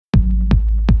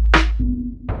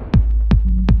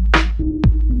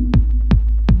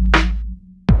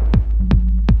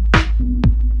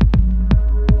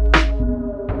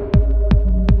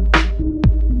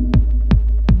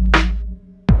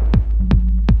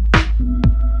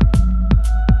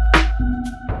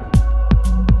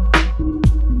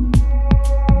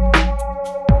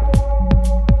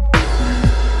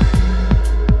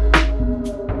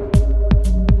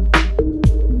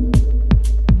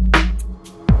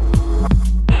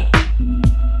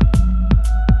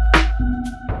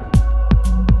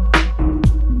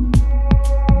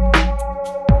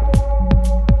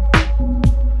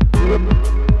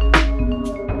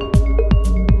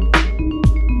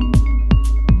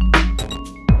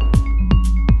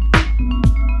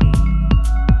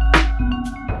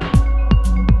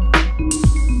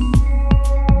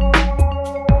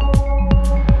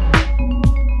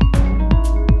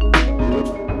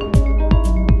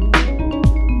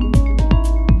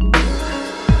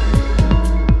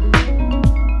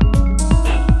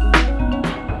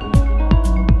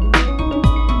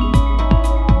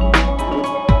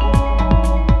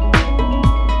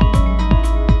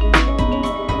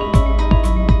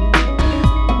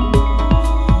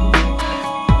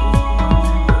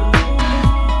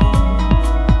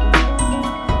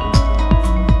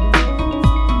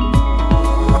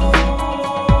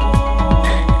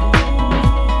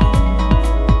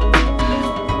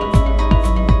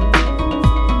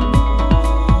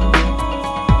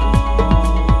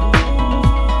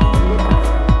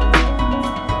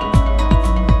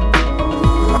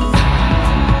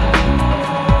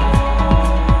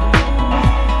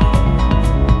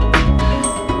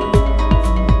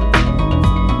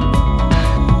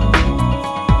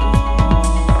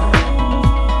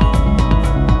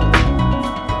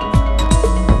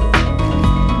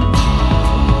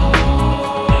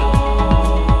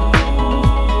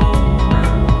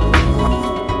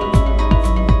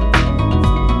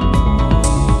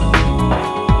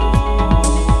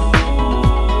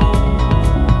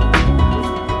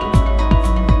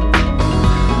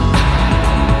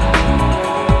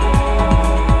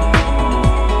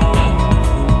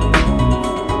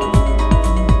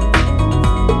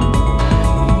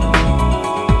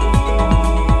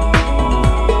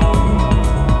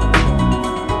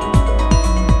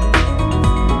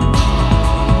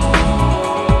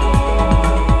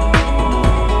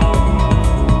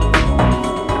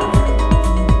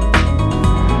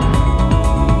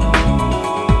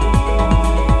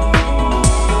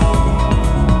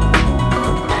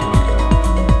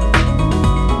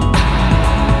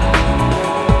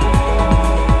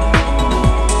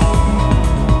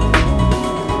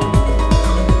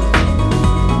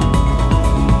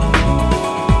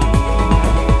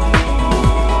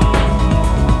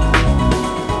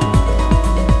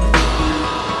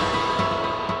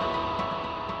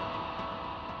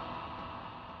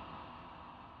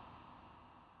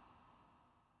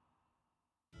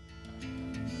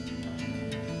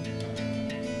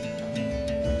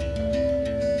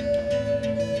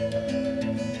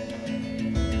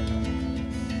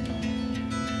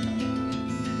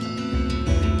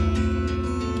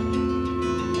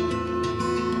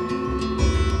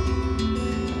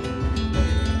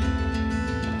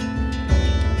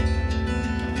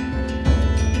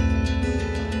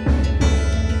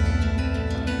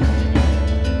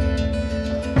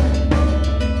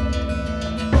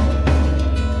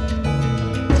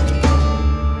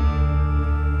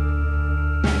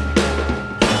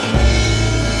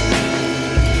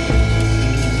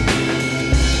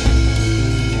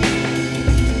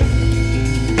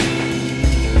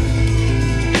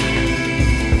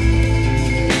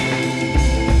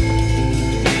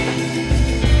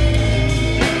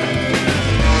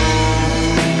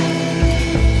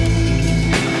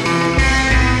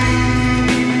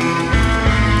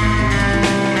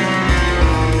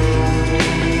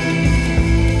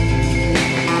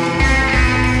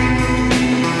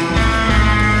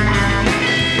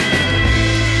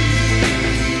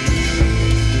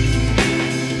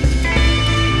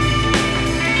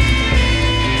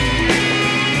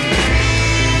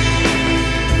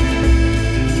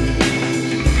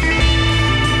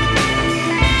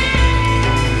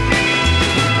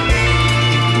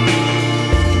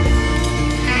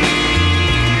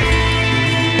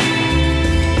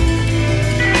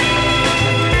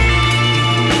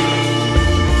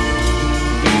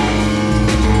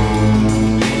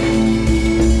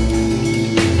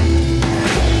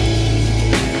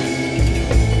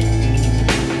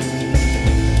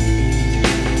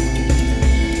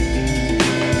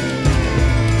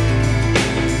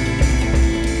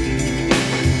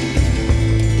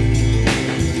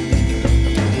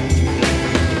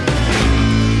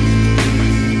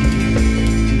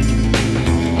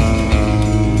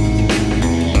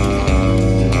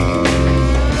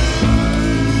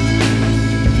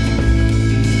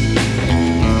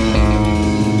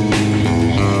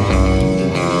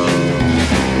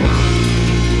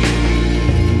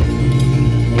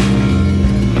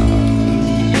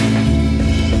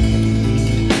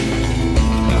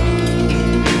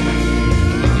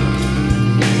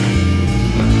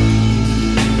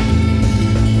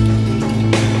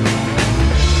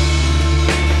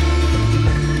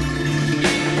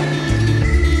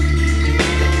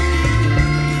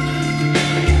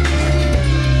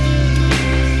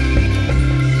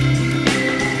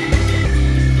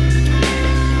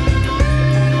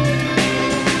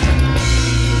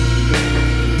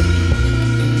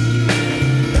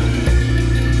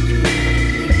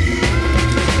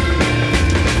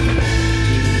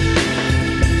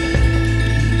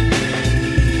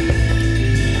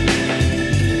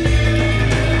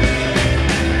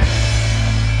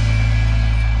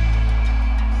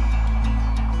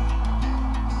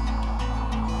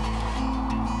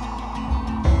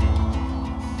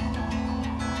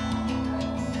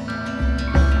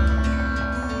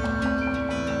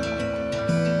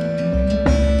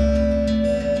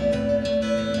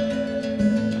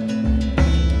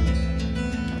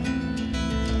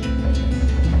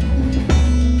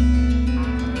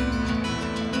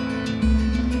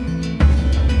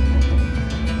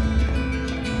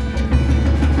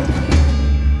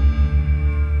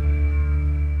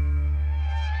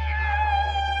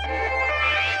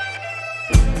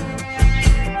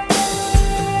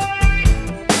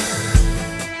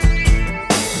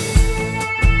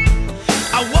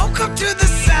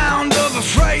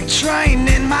freight train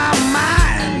in my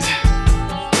mind.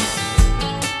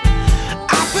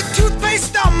 I put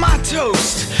toothpaste on my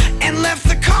toast and left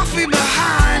the coffee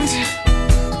behind.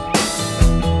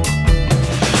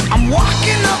 I'm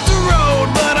walking up the road,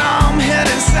 but I'm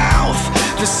heading south.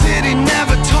 The city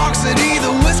never talks, it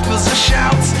either whispers or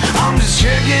shouts. I'm just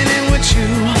checking in with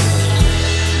you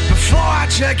before I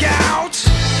check out.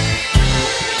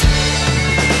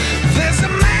 There's a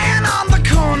man on the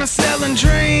corner selling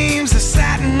dreams of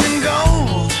satin and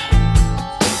gold.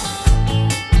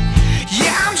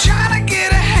 Yeah, I'm trying to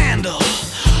get a handle,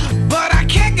 but I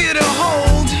can't get a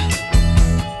hold.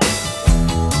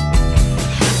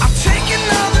 I'll take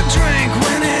another drink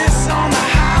when it's on the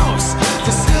house.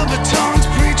 The silver-tongued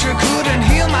preacher couldn't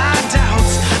heal my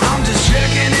doubts. I'm just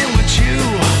checking in with you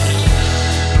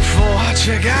before I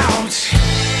check out.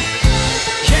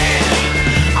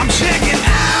 Yeah, I'm checking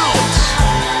out.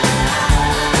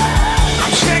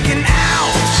 I'm checking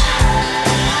out.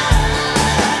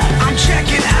 I'm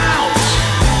checking out.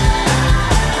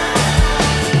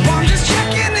 I'm just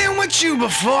checking in with you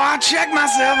before I check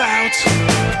myself out.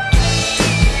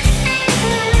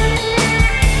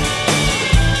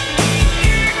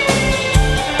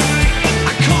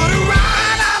 I caught a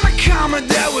ride on a comet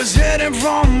that was heading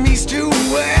from east to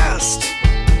west.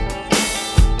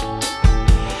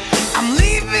 I'm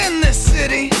leaving this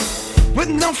city with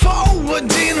no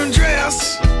forwarding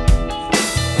address.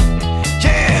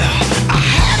 Yeah, I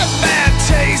had a bad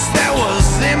taste that was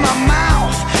in my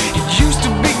mouth. It used to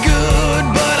be good,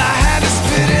 but I had to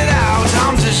spit it out.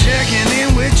 I'm just checking in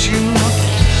with you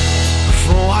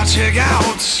before I check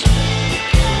out.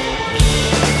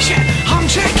 Yeah, I'm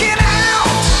checking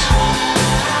out.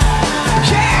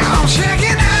 Yeah, I'm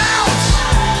checking out.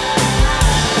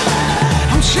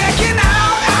 I'm checking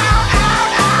out, out,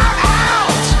 out, out,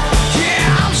 out.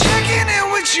 Yeah, I'm checking in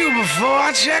with you before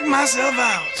I check myself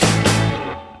out.